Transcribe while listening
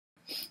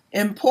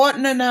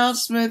Important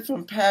announcement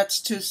from Pat's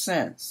 2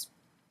 cents.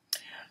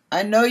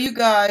 I know you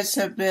guys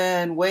have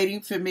been waiting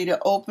for me to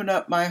open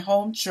up my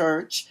home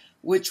church,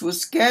 which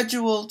was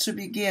scheduled to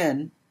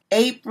begin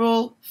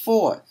April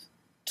 4th,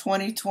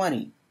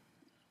 2020.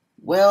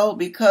 Well,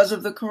 because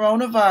of the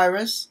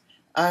coronavirus,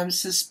 I'm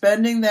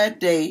suspending that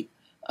date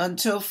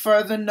until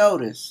further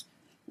notice.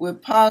 We're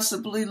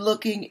possibly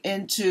looking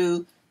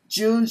into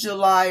June,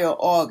 July, or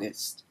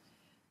August.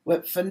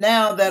 But for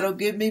now, that'll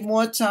give me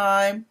more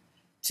time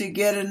to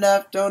get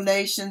enough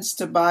donations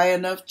to buy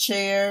enough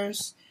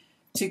chairs,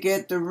 to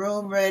get the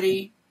room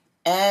ready,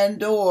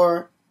 and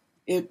or,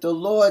 if the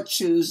Lord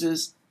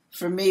chooses,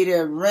 for me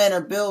to rent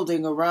a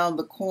building around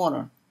the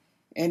corner.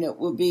 And it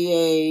will be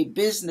a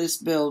business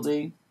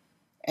building,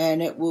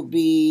 and it will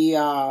be,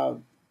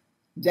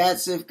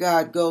 that's if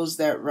God goes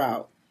that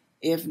route.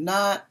 If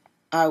not,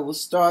 I will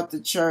start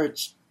the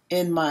church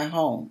in my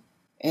home.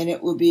 And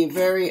it will be a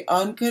very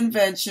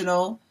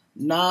unconventional,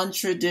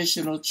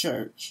 non-traditional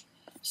church.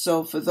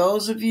 So for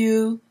those of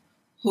you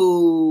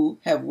who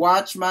have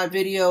watched my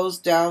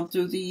videos down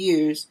through the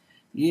years,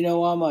 you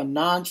know I'm a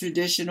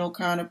non-traditional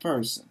kind of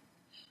person.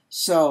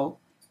 So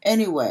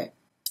anyway,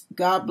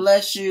 God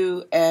bless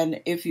you.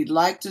 And if you'd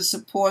like to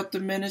support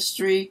the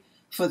ministry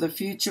for the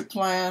future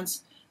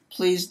plans,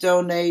 please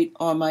donate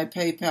on my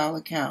PayPal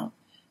account.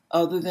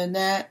 Other than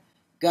that,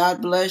 God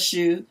bless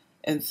you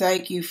and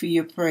thank you for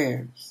your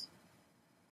prayers.